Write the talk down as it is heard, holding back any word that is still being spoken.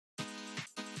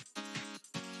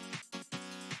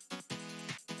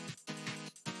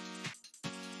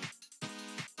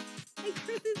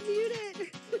Chris is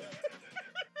muted.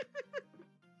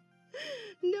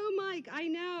 No, Mike, I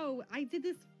know. I did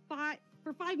this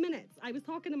for 5 minutes. I was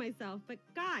talking to myself, but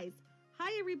guys,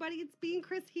 hi everybody. It's Being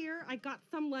Chris here. I got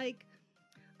some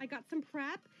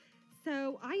prep.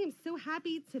 So I am so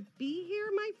happy to be here,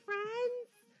 my friends.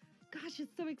 Gosh,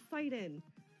 it's so exciting.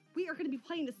 We are going to be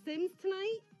playing The Sims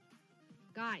tonight.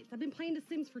 Guys, I've been playing The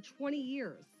Sims for 20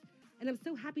 years, and I'm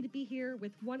so happy to be here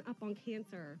with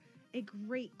 1UpOnCancer, a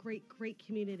great, great, great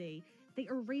community. They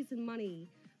are raising money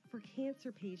for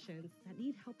cancer patients that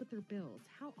need help with their bills.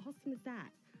 How awesome is that?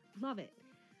 Love it.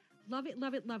 Love it,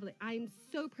 love it, love it. I'm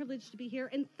so privileged to be here.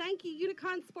 And thank you,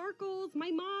 Unicorn Sparkles,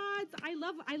 my mods. I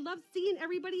love seeing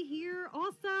everybody here.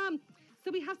 Awesome.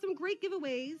 So we have some great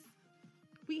giveaways.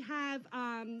 We have,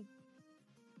 I'm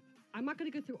not going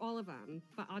to go through all of them,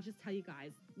 but I'll just tell you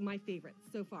guys my favorites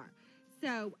so far.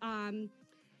 So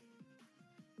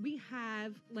we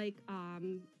have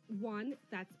one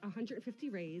that's 150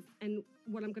 rays. And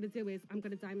what I'm going to do is I'm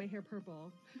going to dye my hair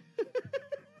purple.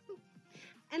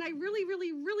 And I really,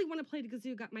 really, really want to play the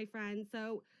kazoo, my friend.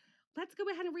 So let's go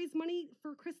ahead and raise money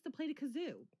for Chris to play the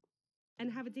kazoo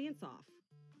and have a dance off.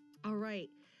 All right.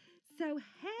 So,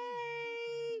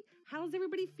 hey, how's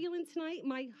everybody feeling tonight?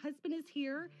 My husband is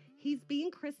here. He's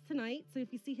being Chris tonight. So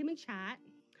if you see him in chat,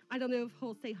 I don't know if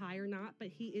he'll say hi or not, but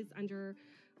he is under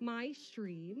my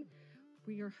stream.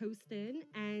 We are hosting,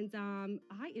 and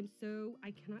I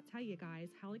cannot tell you guys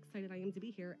how excited I am to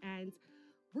be here. And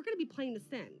we're going to be playing The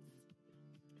Sims.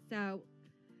 So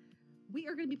we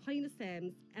are going to be playing The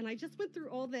Sims, and I just went through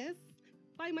all this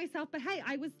by myself. But hey,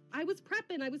 I was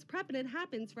prepping. It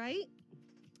happens, right?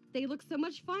 They look so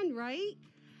much fun, right?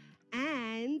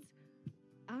 And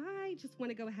I just want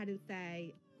to go ahead and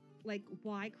say,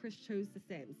 why Chris chose The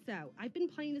Sims. So I've been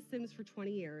playing The Sims for 20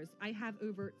 years. I have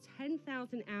over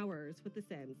 10,000 hours with The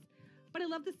Sims. But I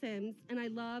love The Sims, and I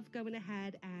love going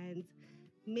ahead and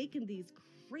making these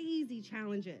crazy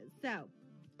challenges. So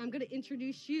I'm going to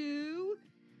introduce you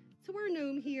to our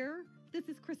gnome here. This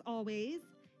is Chris always.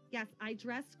 Yes, I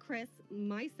dressed Chris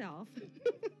myself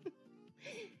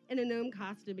in a gnome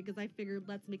costume because I figured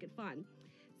let's make it fun.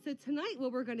 So tonight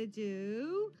what we're going to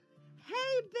do,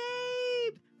 hey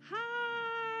babe,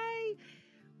 hi.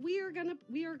 We are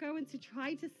going to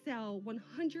try to sell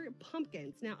 100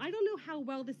 pumpkins. Now, I don't know how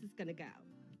well this is going to go,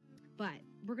 but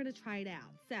we're going to try it out.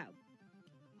 So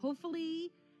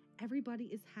hopefully everybody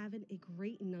is having a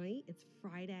great night. It's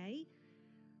Friday.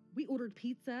 We ordered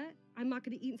pizza. I'm not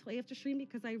going to eat until after stream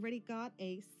because I already got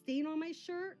a stain on my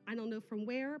shirt. I don't know from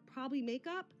where. Probably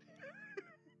makeup.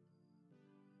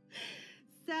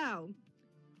 So,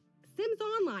 Sims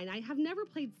Online. I have never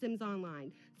played Sims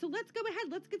Online. So let's go ahead.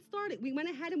 Let's get started. We went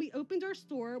ahead and we opened our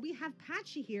store. We have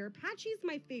Patchy here. Patchy is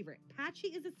my favorite. Patchy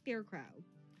is a scarecrow.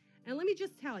 And let me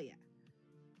just tell you,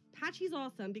 Patchy's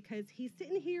awesome because he's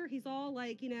sitting here. He's all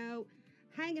hanging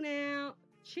out,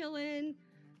 chilling.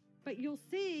 But you'll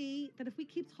see that if we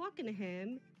keep talking to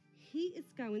him, he is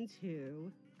going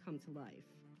to come to life.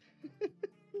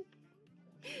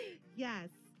 Yes.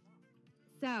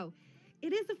 So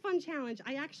it is a fun challenge.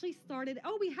 I actually started.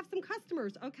 Oh, we have some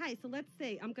customers. Okay, so let's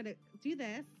see. I'm going to do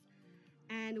this.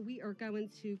 And we are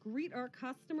going to greet our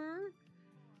customer.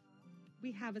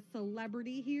 We have a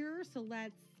celebrity here. So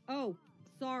let's. Oh,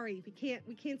 sorry,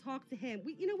 we can't talk to him.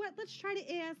 You know what? Let's try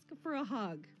to ask for a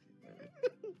hug.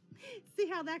 See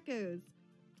how that goes.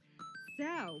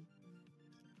 So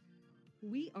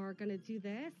we are gonna do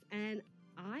this, and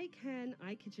I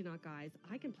kid you not, guys,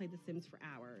 I can play The Sims for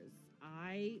hours.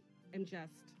 I am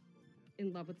just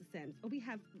in love with The Sims. Oh, we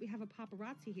have a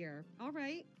paparazzi here. All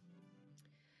right.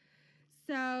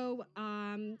 So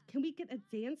can we get a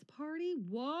dance party?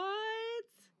 What?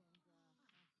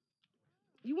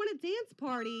 You want a dance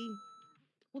party?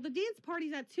 Well, the dance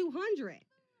party's at 200.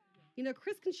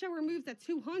 Chris can show her moves at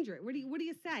 200. What do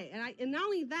you say? And not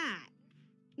only that,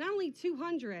 not only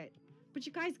 200, but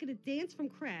you guys get a dance from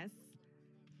Chris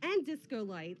and disco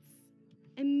lights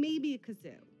and maybe a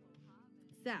kazoo.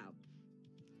 So,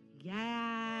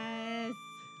 yes.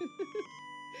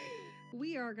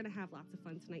 We are going to have lots of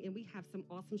fun tonight, and we have some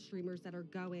awesome streamers that are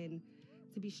going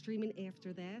to be streaming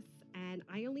after this. And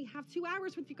I only have 2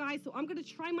 hours with you guys, so I'm going to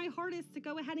try my hardest to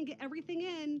go ahead and get everything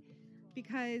in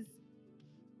because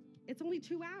it's only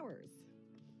 2 hours.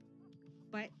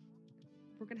 But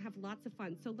we're going to have lots of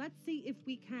fun. So let's see if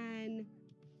we can.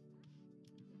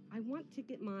 I want to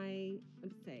get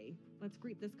let's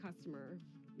greet this customer.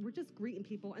 We're just greeting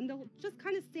people, and they'll just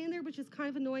kind of stand there, which is kind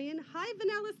of annoying. Hi,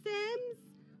 Vanilla Sims.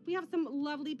 We have some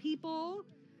lovely people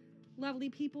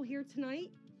here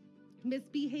tonight. Miss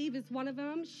Behave is one of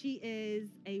them. She is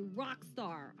a rock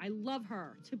star. I love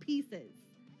her to pieces.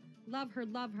 Love her,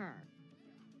 love her.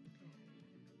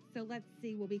 So let's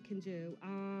see what we can do.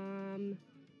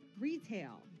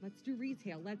 Retail. Let's do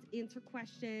retail. Let's answer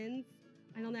questions.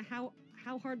 I don't know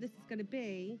how hard this is going to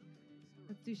be.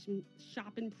 Let's do some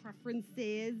shopping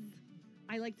preferences.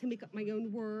 I like to make up my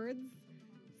own words.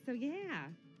 So yeah.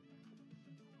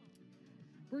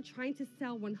 We're trying to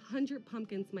sell 100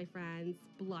 pumpkins, my friends.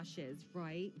 Blushes,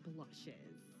 right?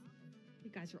 Blushes. You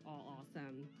guys are all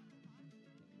awesome.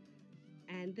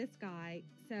 And this guy,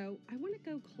 so I want to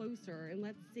go closer and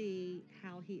let's see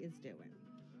how he is doing.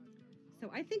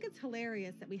 So I think it's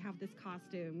hilarious that we have this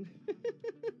costume.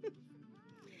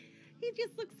 He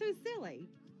just looks so silly.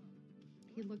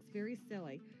 He looks very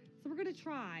silly. So we're going to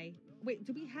try. Wait,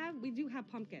 we do have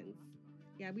pumpkins.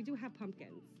 Yeah, we do have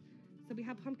pumpkins. So we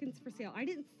have pumpkins for sale. I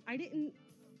didn't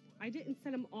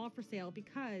set them all for sale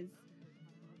because,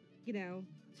 you know,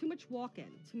 too much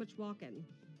walking.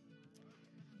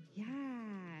 Yes.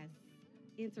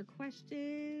 Answer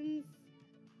questions.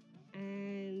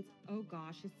 And, oh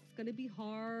gosh, it's going to be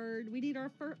hard. We need our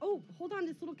first, oh, hold on.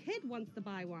 This little kid wants to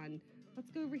buy one. Let's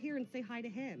go over here and say hi to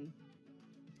him.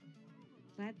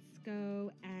 Let's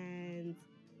go and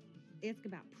ask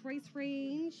about price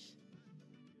range.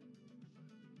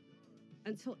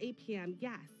 Until 8 p.m.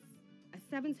 Yes.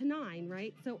 7 to 9,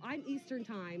 right? So I'm Eastern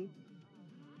time.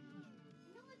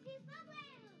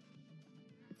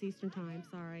 It's Eastern time.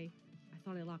 Sorry. I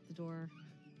thought I locked the door.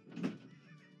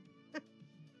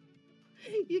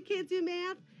 You can't do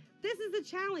math? This is a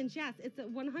challenge. Yes, it's a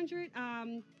 100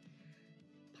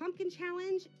 pumpkin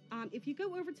challenge. If you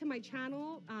go over to my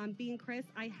channel, Being Chris,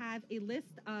 I have a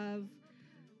list of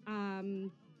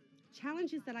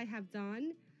challenges that I have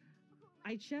done.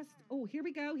 Oh, here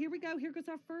we go. Here goes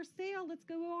our first sale. Let's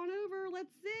go on over.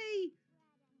 Let's see.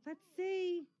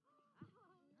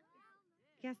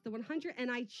 Yes, the 100.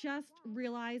 And I just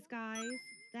realized, guys,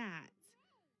 that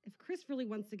if Chris really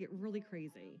wants to get really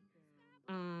crazy,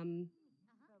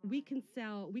 we can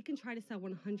try to sell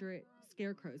 100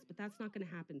 scarecrows, but that's not going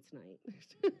to happen tonight.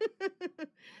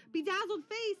 Bedazzled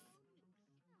face.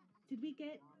 Did we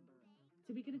get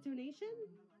a donation?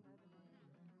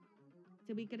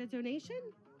 Did we get a donation?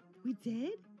 We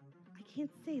did? I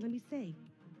can't say. Let me see.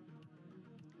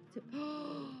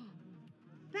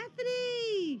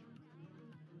 Bethany!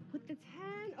 With the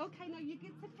 10. Okay, now you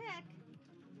get to pick.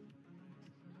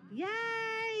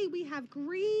 Yay! We have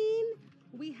green,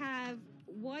 we have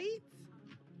white,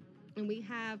 and we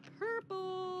have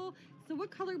purple. So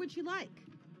what color would you like?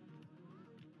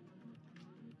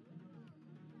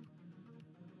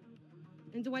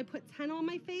 And do I put 10 on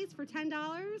my face for $10?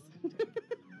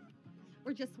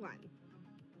 Or just one?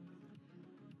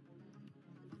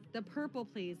 The purple,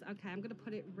 please. Okay, I'm going to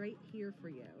put it right here for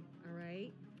you. All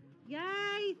right.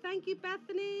 Yay! Thank you,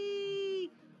 Bethany.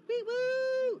 Wee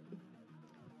woo!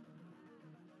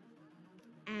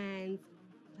 And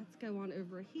let's go on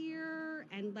over here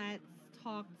and let's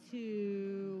talk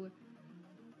to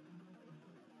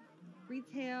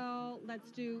retail.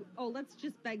 Let's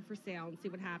just beg for sale and see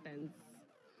what happens.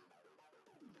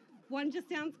 One just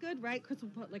sounds good, right? Chris will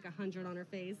put like 100 on her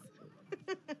face.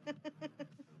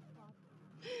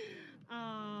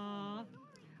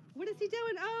 What is he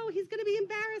doing? Oh, he's gonna be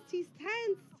embarrassed. He's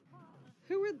tense.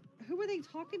 Who are they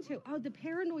talking to? Oh, the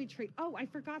paranoid trait. Oh, I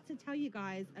forgot to tell you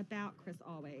guys about Chris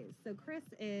always. So Chris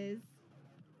is,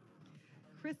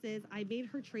 I made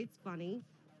her traits funny.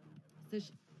 So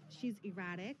she's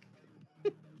erratic,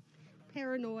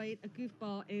 paranoid, a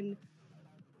goofball, and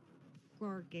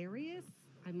gregarious.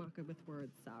 I'm not good with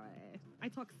words, sorry. I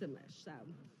talk Simlish, so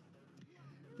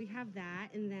we have that.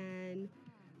 And then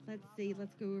let's see,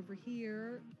 let's go over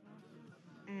here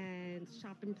and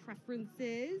shopping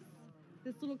preferences.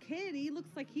 This little kid, he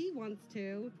looks like he wants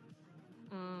to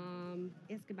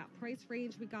ask about price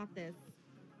range. We got this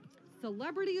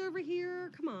celebrity over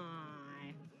here. Come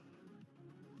on.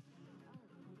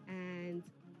 And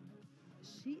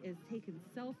she is taking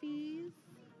selfies.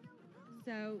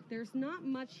 So there's not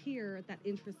much here that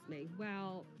interests me.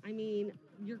 Well, I mean,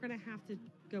 you're going to have to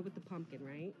go with the pumpkin,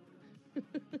 right?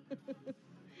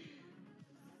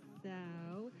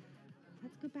 So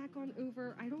let's go back on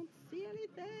over. I don't see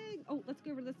anything. Oh, let's go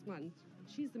over this one.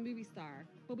 She's the movie star,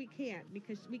 but we can't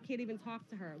because we can't even talk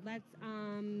to her. Let's,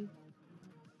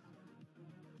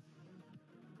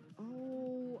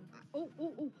 hold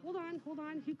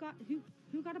on.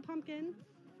 Who got a pumpkin?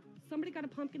 Somebody got a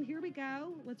pumpkin. Here we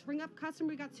go. Let's ring up customer.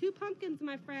 We got 2 pumpkins,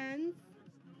 my friends.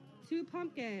 2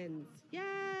 pumpkins.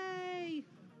 Yay!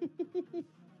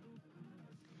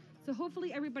 So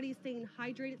hopefully everybody's staying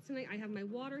hydrated tonight. I have my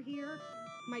water here,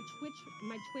 my Twitch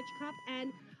cup,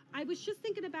 and I was just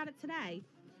thinking about it today.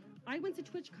 I went to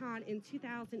TwitchCon in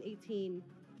 2018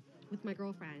 with my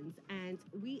girlfriends, and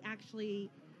we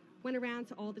actually went around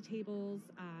to all the tables,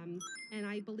 and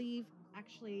I believe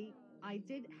actually I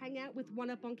did hang out with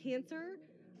 1UpOnCancer.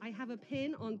 I have a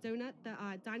pin on Donut, the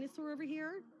dinosaur over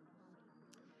here.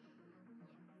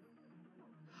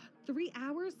 3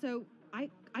 hours, so I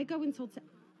go until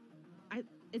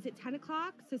is it 10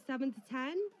 o'clock? So 7 to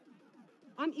 10.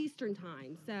 I'm Eastern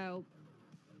time, so,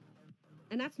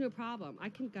 and that's no problem. I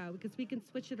can go because we can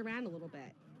switch it around a little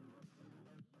bit.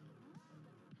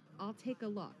 I'll take a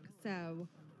look. So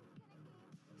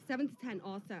 7 to 10,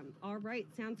 awesome. All right,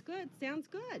 sounds good. Sounds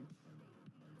good.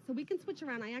 So we can switch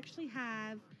around. I actually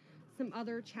have some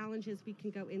other challenges we can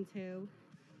go into.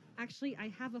 Actually,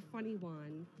 I have a funny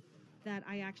one that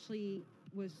I actually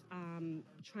was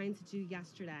trying to do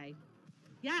yesterday.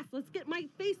 Yes, let's get my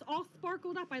face all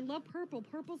sparkled up. I love purple.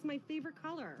 Purple's my favorite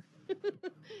color.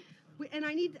 And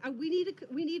we need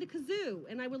a kazoo,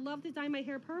 and I would love to dye my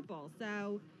hair purple.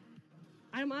 So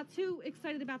I'm not too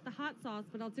excited about the hot sauce,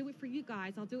 but I'll do it for you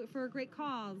guys. I'll do it for a great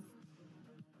cause.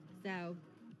 So,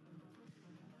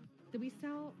 did we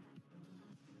sell?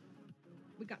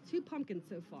 We got 2 pumpkins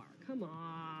so far. Come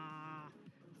on.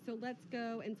 So let's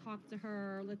go and talk to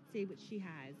her. Let's see what she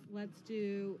has. Let's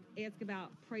ask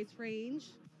about price range.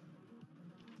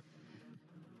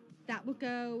 That will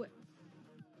go.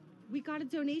 We got a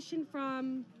donation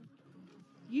from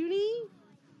Uni.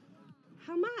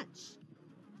 How much?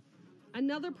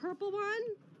 Another purple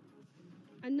one?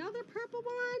 Another purple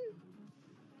one?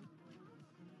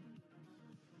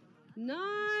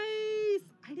 Nice.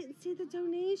 I didn't see the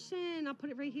donation. I'll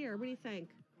put it right here. What do you think?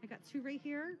 I got 2 right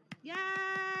here. Yay!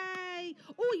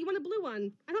 Oh, you want a blue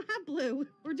one? I don't have blue.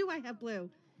 Or do I have blue?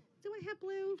 Do I have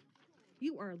blue?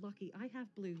 You are lucky. I have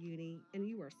blue, Uni, and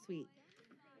you are sweet.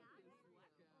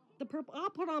 The purple,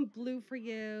 I'll put on blue for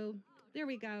you. There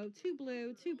we go. 2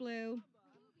 blue, 2 blue.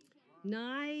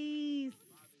 Nice.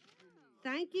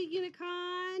 Thank you,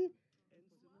 Unicorn.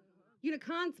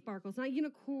 Unicorn sparkles, not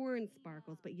unicorn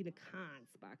sparkles, but unicorn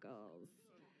sparkles.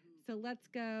 So let's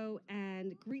go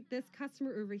and greet this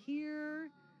customer over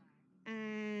here.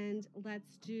 And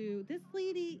let's do this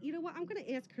lady. You know what? I'm going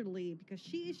to ask her to leave because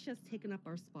she is just taking up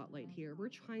our spotlight here. We're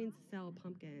trying to sell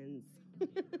pumpkins.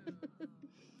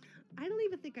 I don't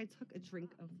even think I took a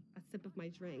sip of my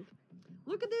drink.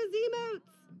 Look at those emotes.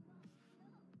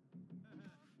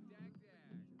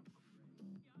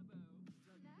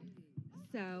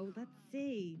 So let's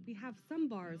see. We have some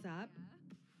bars up.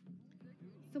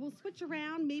 So we'll switch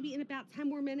around maybe in about 10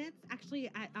 more minutes. Actually,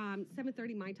 at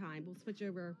 7:30 my time, we'll switch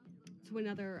over to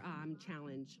another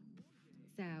challenge.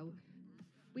 So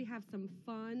we have some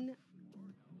fun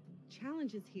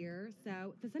challenges here.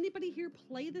 So does anybody here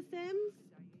play The Sims?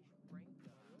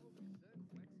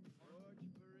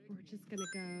 We're just going to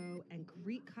go and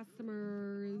greet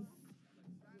customers.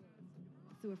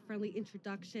 So a friendly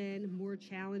introduction, more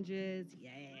challenges.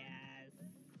 Yes.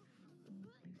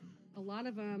 A lot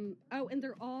of them. Oh, and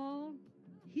they're all,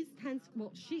 he's tense.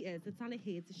 Well, she is. It's not a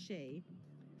he, it's a she.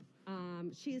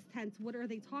 She is tense. What are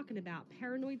they talking about?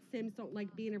 Paranoid Sims don't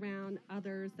like being around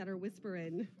others that are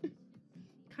whispering.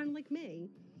 Kind of like me.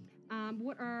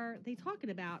 What are they talking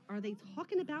about? Are they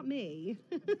talking about me?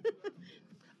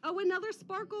 Oh, another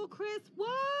sparkle, Chris.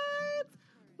 What?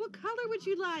 What color would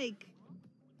you like?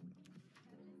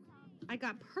 I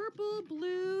got purple,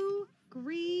 blue,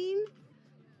 green.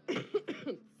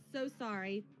 So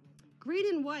sorry. Green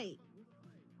and white.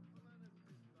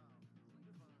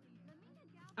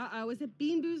 Uh-oh, is it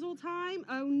Bean Boozle time?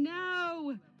 Oh,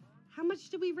 no. How much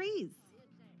did we raise?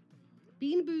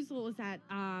 Bean Boozle is at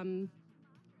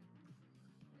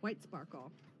White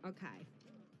Sparkle. Okay.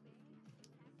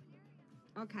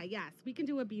 Okay, yes, we can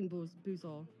do a Bean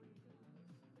Boozle.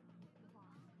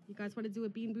 You guys want to do a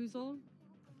Bean Boozle?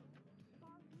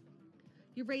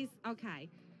 You raised, okay.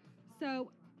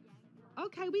 So,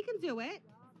 okay, we can do it.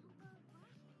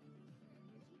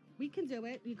 We can do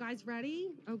it. You guys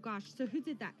ready? Oh gosh, so who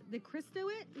did that? Did Chris do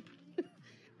it?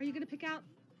 Are you gonna pick out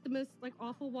the most like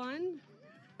awful one?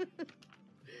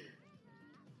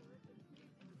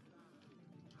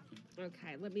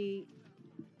 Okay, let me.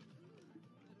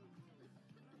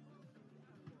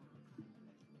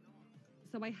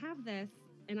 So I have this,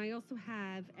 and I also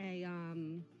have a,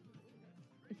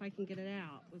 if I can get it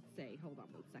out. Let's see, hold on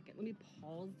one second. Let me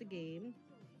pause the game.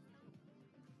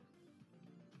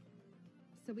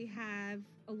 So we have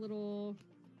a little,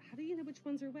 how do you know which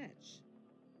ones are which?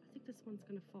 I think this one's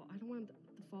gonna fall. I don't want them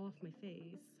to fall off my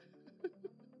face.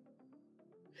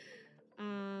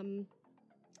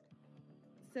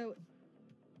 So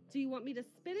do you want me to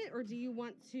spin it or do you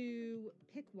want to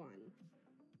pick one?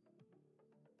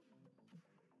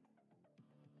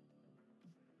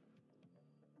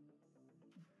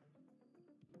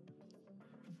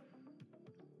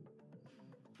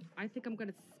 I think I'm going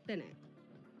to spin it.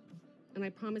 And I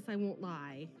promise I won't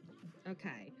lie.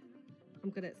 Okay. I'm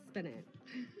going to spin it.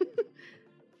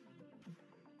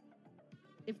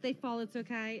 If they fall, it's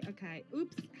okay. Okay.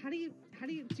 Oops. How do you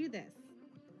do this?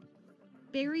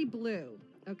 Berry blue.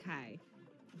 Okay.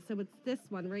 So it's this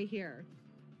one right here.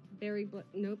 Berry blue.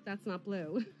 Nope, that's not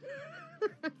blue.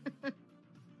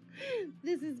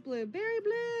 This is blue. Berry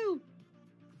blue.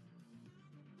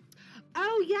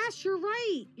 Oh, yes, you're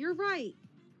right. You're right.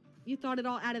 You thought it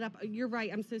all added up. You're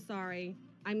right. I'm so sorry.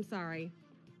 I'm sorry.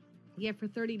 Yeah, for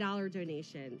 $30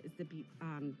 donation is the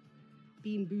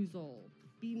Bean Boozled.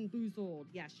 Bean Boozled.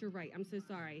 Yes, you're right. I'm so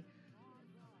sorry.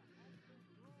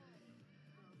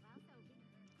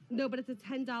 No, but it's a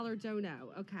 $10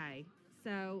 dono. Okay.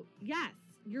 So, yes,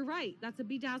 you're right. That's a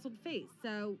bedazzled face.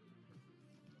 So,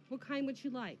 what kind would you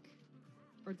like?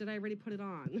 Or did I already put it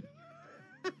on?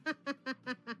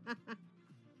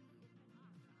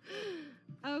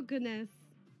 Oh, goodness.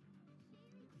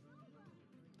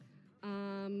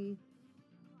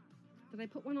 Did I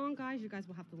put one on, guys? You guys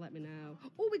will have to let me know.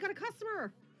 Oh, we got a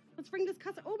customer. Let's bring this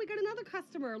customer. Oh, we got another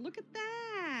customer. Look at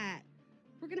that.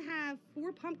 We're going to have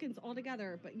 4 pumpkins all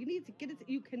together, but you need to get it.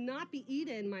 You cannot be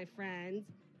eaten, my friend.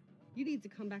 You need to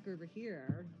come back over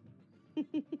here.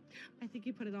 I think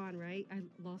you put it on, right? I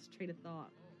lost train of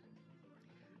thought.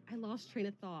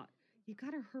 You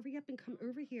got to hurry up and come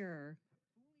over here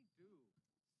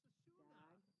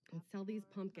and sell these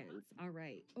pumpkins. All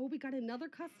right. Oh, we got another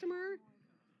customer.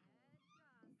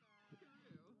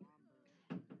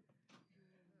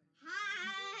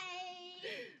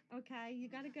 Hi. Okay, you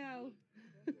got to go.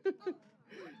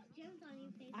 Gems on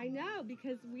your face. I know,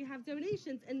 because we have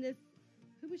donations and this.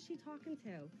 Who was she talking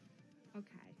to?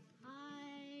 Okay.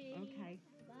 Hi. Okay.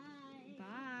 Bye.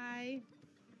 Bye.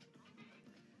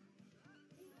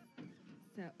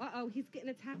 So, uh-oh, he's getting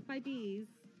attacked by bees.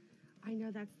 I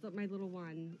know, that's my little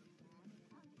one.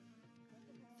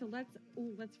 So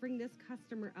let's bring this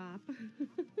customer up.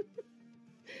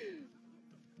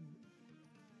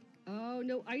 Oh,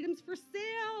 no items for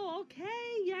sale.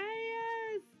 Okay,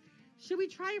 yes. Should we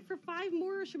try it for 5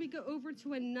 more or should we go over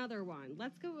to another one?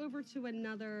 Let's go over to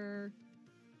another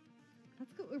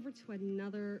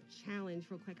challenge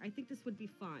real quick. I think this would be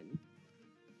fun.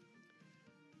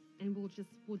 And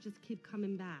we'll just keep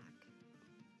coming back.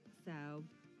 So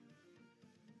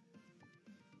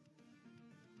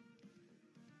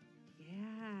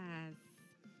yes.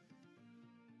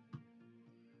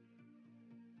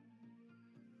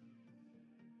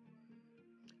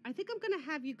 I think I'm gonna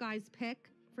have you guys pick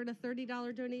for the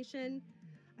 $30 donation.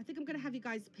 I think I'm gonna have you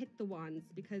guys pick the ones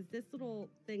because this little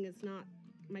thing is not,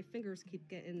 my fingers keep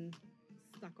getting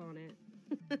stuck on it.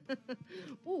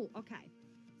 Oh, okay.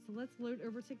 So let's load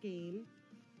over to game.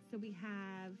 So we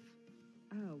have,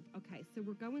 oh, okay. So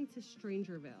we're going to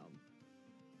Strangerville.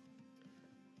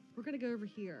 We're going to go over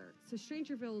here. So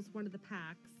Strangerville is one of the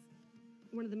packs,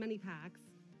 one of the many packs.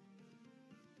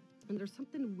 And there's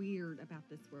something weird about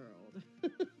this world.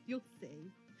 You'll see.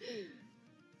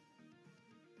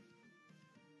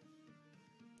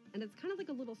 And it's kind of like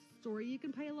a little story you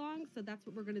can play along. So that's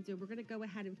what we're going to do. We're going to go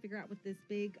ahead and figure out what this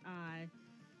big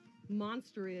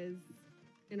monster is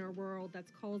in our world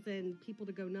that's causing people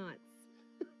to go nuts.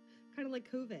 Kind of like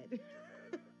COVID.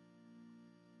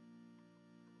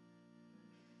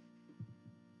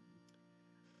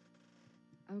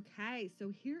 Okay,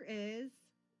 so here is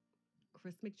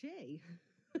Chris McJ.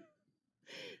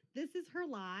 This is her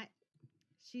lot.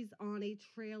 She's on a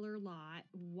trailer lot.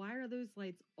 Why are those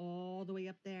lights all the way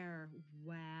up there?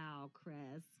 Wow,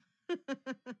 Chris. I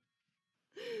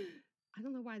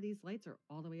don't know why these lights are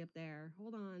all the way up there.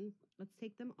 Hold on. Let's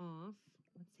take them off.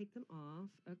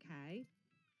 Okay.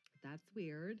 That's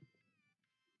weird.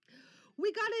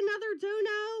 We got another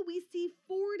dono. We see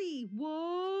 40.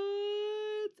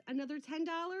 What? Another $10?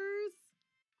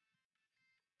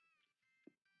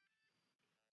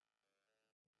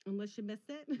 Unless you missed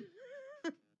it.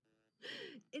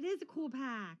 It is a cool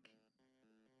pack.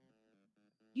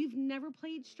 You've never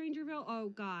played Strangerville? Oh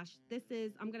gosh,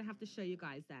 I'm going to have to show you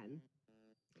guys then.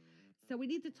 So we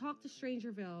need to talk to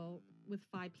Strangerville with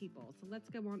 5 people. So let's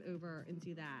go on over and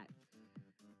do that.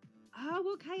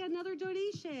 Oh, okay, another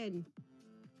donation.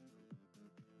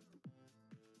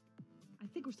 I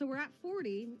think we're at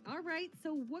 40. All right,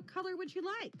 so what color would you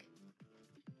like?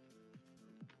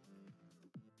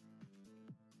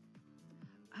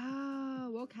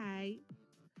 Oh, okay.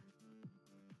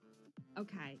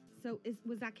 Okay, so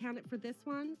was that counted for this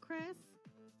one, Chris?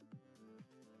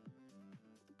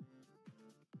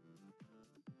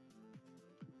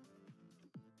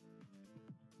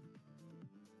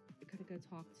 I gotta go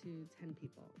talk to 10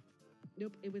 people.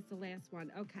 Nope, it was the last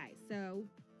one. Okay, so...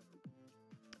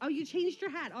 Oh, you changed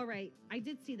your hat. All right, I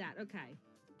did see that. Okay.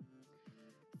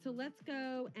 So let's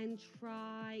go and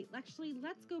try... Actually,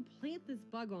 let's go plant this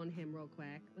bug on him real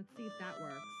quick. Let's see if that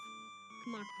works.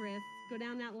 Come on, Chris. Go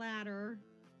down that ladder.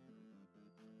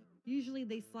 Usually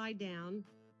they slide down.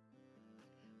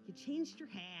 You changed your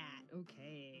hat.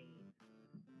 Okay.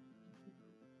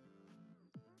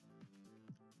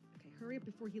 Okay, hurry up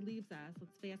before he leaves us.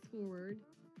 Let's fast forward.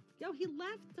 Yo, he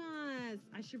left us.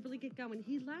 I should really get going.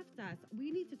 He left us.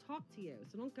 We need to talk to you,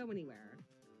 so don't go anywhere.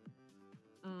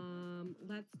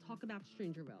 Let's talk about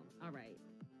Strangerville. All right.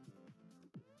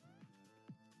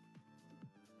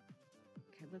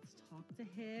 Okay, let's talk to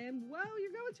him. Whoa,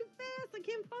 you're going too fast. I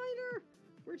can't find her.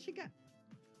 Where'd she go?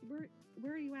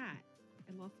 Where are you at?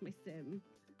 I lost my sim.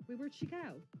 Wait, where'd she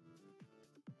go?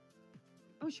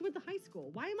 Oh, she went to high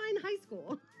school. Why am I in high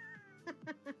school? I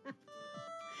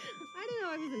didn't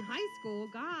know I was in high school.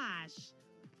 Gosh.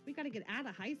 We got to get out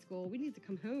of high school. We need to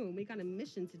come home. We got a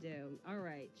mission to do. All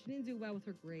right. She didn't do well with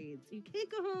her grades. You can't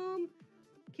go home.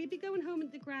 Can't be going home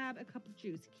to grab a cup of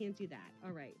juice. You can't do that.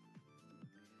 All right.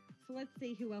 So let's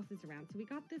see who else is around. So we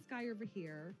got this guy over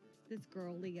here. This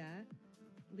girl, Leah.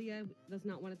 Leah does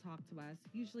not want to talk to us.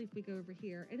 Usually if we go over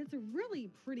here, and it's a really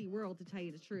pretty world, to tell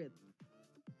you the truth.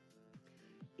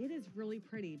 It is really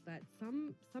pretty, but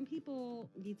some people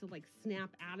need to like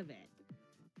snap out of it.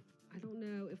 I don't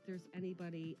know if there's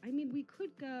anybody. I mean, we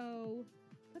could go.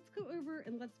 Let's go over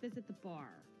and let's visit the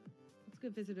bar. Let's go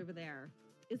visit over there.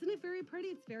 Isn't it very pretty?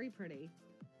 It's very pretty.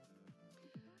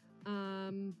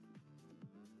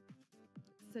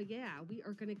 So yeah, we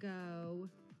are gonna go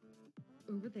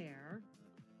over there.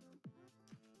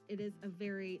 It is a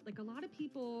very, like, a lot of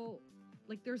people,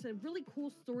 like, there's a really cool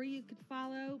story you could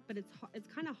follow, but it's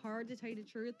kind of hard, to tell you the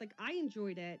truth. Like, I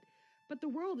enjoyed it, but the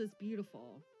world is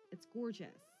beautiful. It's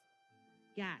gorgeous.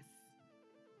 Yes.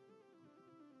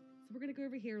 So we're going to go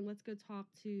over here and let's go talk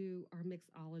to our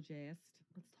mixologist.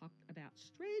 Let's talk about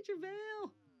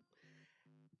Strangerville.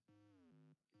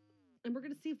 And we're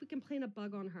going to see if we can plant a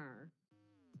bug on her.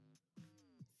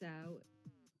 So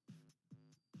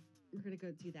we're going to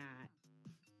go do that.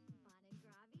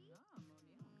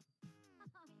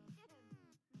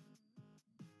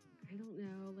 I don't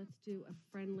know. Let's do a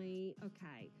friendly.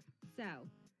 Okay. So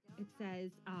it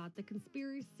says the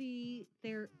conspiracy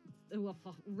there. Well,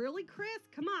 really, Chris?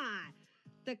 Come on.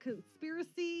 The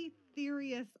conspiracy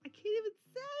theorists. I can't even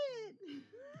say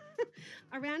it.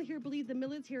 Around here believe the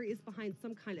military is behind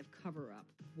some kind of cover up.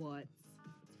 What?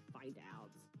 Let's find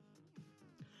out.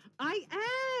 I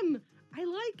am. I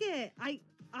like it.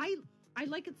 I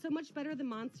like it so much better than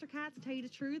Monster Cat, to tell you the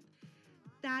truth.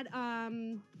 That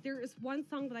there is one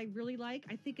song that I really like.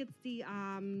 I think it's the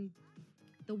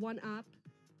 1UP.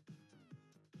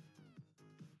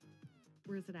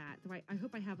 Where is it at? I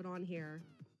hope I have it on here.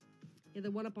 Yeah,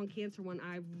 the 1UpOnCancer one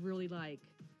I really like.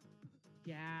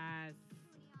 Yes.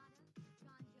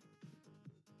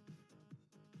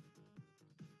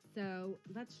 So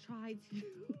let's try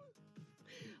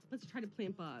to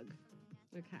plant bug.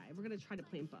 Okay, we're gonna try to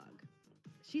plant bug.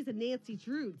 She's a Nancy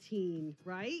Drew teen,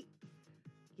 right?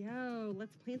 Yo,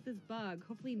 let's plant this bug.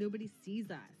 Hopefully nobody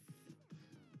sees us.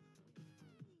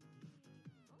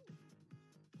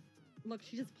 Look,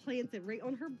 she just plants it right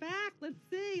on her back. Let's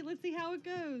see. Let's see how it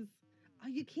goes. Oh,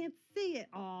 you can't see it.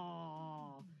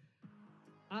 Oh.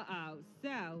 Uh-oh.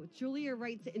 So, Julia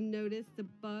writes in notice the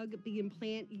bug being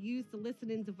planted. Use the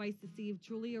listening device to see if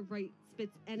Julia Wright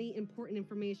spits any important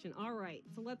information. All right.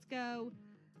 So, let's go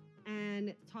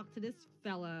and talk to this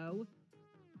fellow.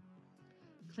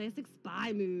 Classic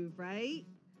spy move, right?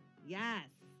 Yes.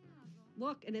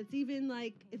 Look, and it's even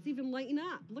lighting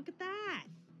up. Look at that.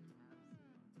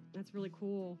 That's really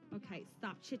cool. Okay,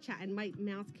 stop chit-chatting. My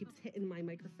mouse keeps hitting my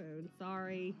microphone.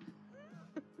 Sorry.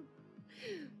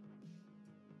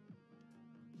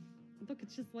 Look,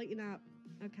 it's just lighting up.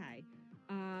 Okay.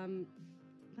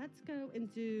 Let's go and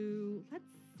let's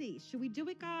see. Should we do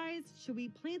it, guys? Should we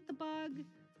plant the bug?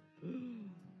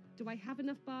 Do I have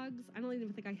enough bugs? I don't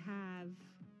even think I have.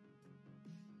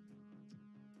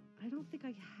 I don't think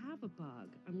I have a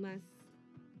bug unless...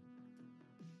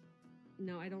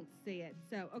 No, I don't see it.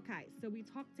 So, okay. So we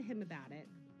talked to him about it.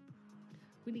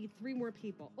 We need 3 more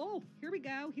people. Oh, here we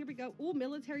go. Here we go. Oh,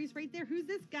 military's right there. Who's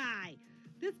this guy?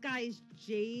 This guy is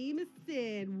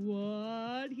Jameson.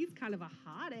 What? He's kind of a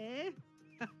hottie.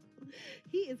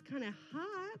 He is kind of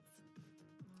hot.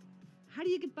 How do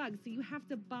you get bugs? So you have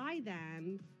to buy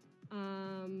them.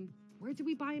 Where do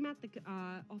we buy them at the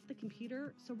off the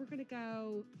computer? So we're gonna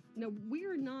go. No,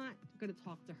 we're not gonna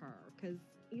talk to her because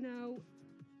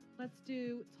let's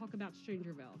talk about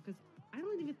Strangerville because I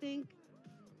don't even think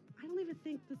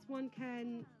this one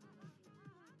can.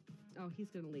 Oh, he's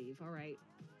gonna leave. All right.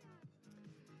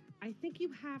 I think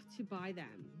you have to buy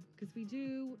them because we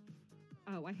do.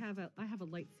 Oh, I have a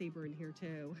lightsaber in here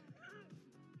too.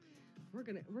 We're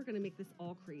gonna make this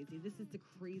all crazy. This is the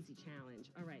crazy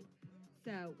challenge. All right.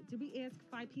 So, did we ask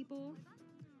 5 people?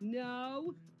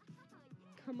 No.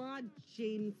 Come on,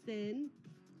 Jameson.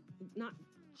 Not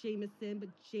Jameson, but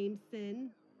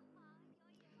Jameson.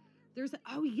 There's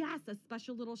oh yes, a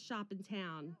special little shop in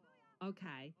town.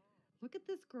 Okay. Look at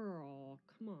this girl.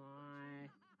 Come on.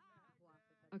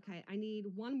 Okay, I need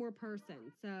one more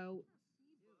person. So,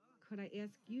 could I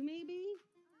ask you maybe?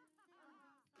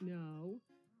 No.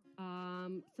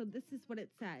 So this is what it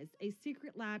says. A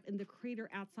secret lab in the crater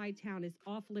outside town is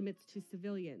off limits to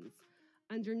civilians.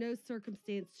 Under no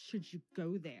circumstance should you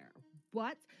go there.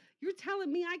 What? You're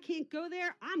telling me I can't go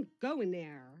there? I'm going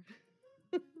there.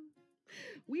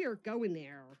 We are going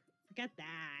there. Forget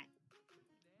that.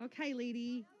 Okay,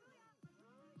 lady.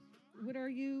 What are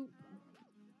you?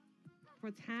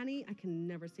 Bratani? I can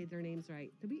never say their names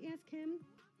right. Did we ask him?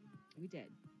 We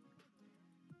did.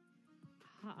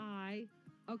 Hi.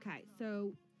 Okay,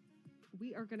 so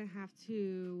we are going to have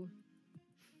to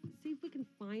see if we can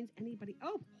find anybody.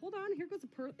 Oh, hold on. Here goes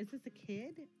is this a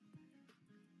kid?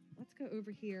 Let's go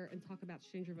over here and talk about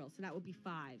Strangerville. So that would be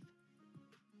 5.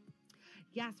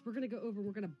 Yes, we're going to go over.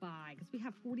 We're going to buy because we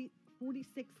have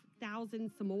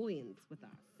 46,000 simoleons with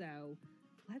us. So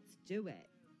let's do it.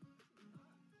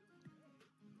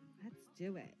 Let's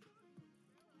do it.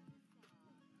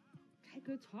 Okay,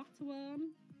 go talk to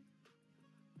them.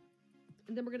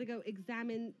 And then we're going to go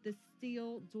examine the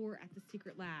steel door at the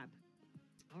secret lab.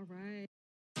 All right.